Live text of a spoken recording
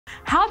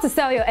How to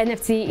sell your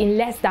NFT in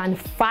less than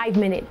 5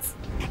 minutes.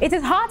 It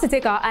is hard to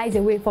take our eyes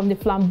away from the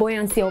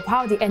flamboyancy of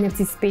how the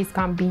NFT space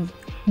can be.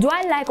 Do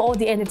I like all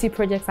the NFT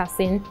projects I've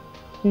seen?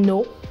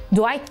 No.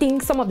 Do I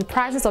think some of the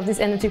prices of these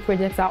NFT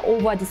projects are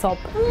over the top?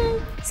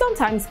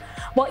 Sometimes.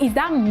 But is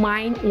that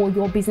mine or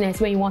your business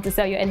when you want to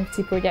sell your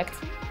NFT project?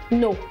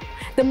 No.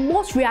 The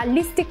most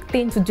realistic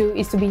thing to do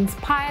is to be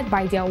inspired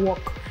by their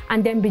work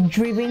and then be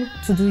driven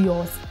to do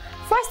yours.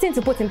 First thing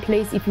to put in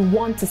place if you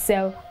want to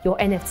sell your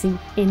NFT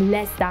in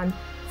less than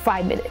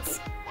 5 minutes.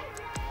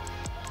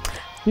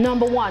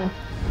 Number 1,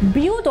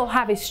 build or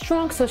have a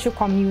strong social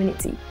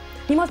community.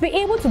 You must be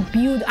able to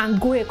build and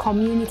grow a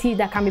community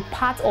that can be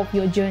part of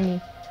your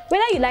journey.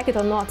 Whether you like it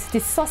or not,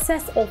 the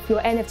success of your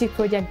NFT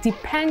project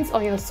depends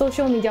on your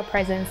social media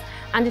presence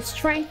and the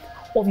strength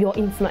of your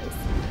influence.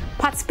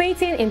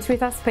 Participating in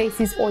Twitter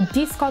Spaces or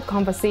Discord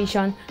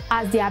conversation,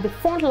 as they are the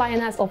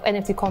frontliners of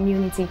NFT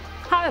community.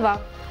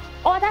 However,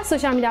 other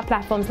social media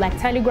platforms like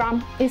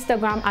Telegram,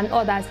 Instagram, and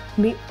others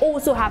may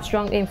also have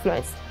strong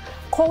influence.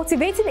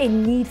 Cultivating a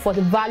need for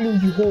the value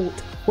you hold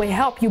will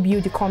help you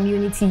build the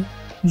community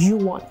you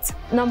want.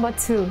 Number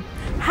 2,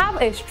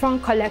 have a strong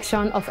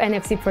collection of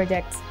NFT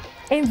projects.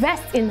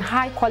 Invest in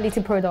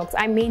high-quality products.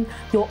 I mean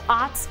your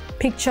art,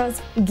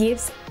 pictures,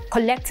 gifts,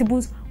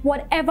 collectibles,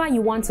 whatever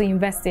you want to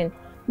invest in.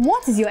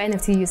 What is your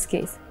NFT use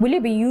case? Will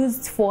it be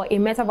used for a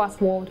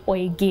metaverse world or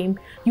a game?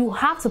 You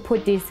have to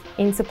put this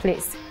into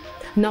place.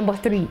 Number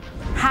 3,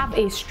 have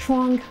a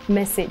strong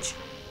message.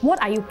 What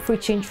are you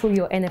preaching through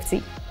your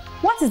NFT?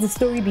 What is the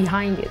story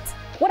behind it?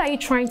 What are you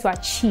trying to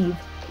achieve?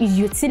 Is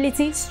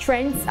utility,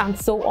 strengths, and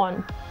so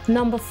on.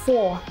 Number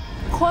 4,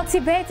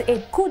 cultivate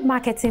a good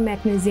marketing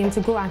mechanism to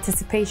grow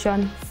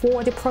anticipation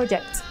for the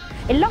project.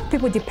 A lot of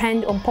people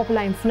depend on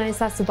popular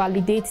influencers to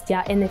validate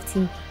their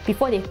NFT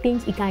before they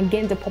think it can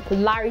gain the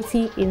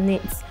popularity it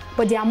needs.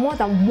 But there are more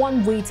than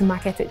one way to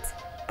market it.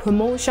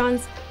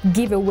 Promotions,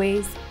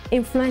 giveaways,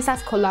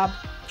 influencers collab,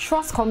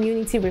 trust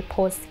community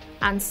reposts,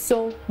 and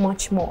so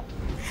much more.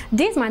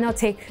 These might not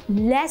take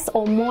less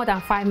or more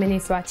than 5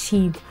 minutes to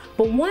achieve,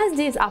 but once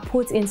these are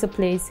put into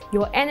place,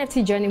 your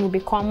NFT journey will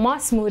become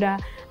much smoother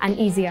and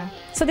easier.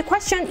 So the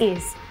question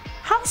is,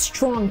 how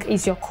strong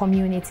is your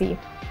community?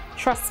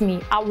 Trust me,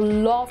 I would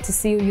love to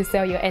see you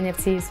sell your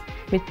NFTs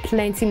with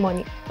plenty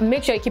money. And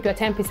make sure you keep your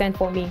 10%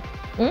 for me.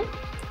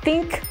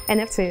 Think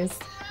NFTs.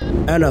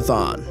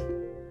 Anathon,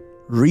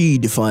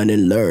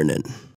 redefining learning.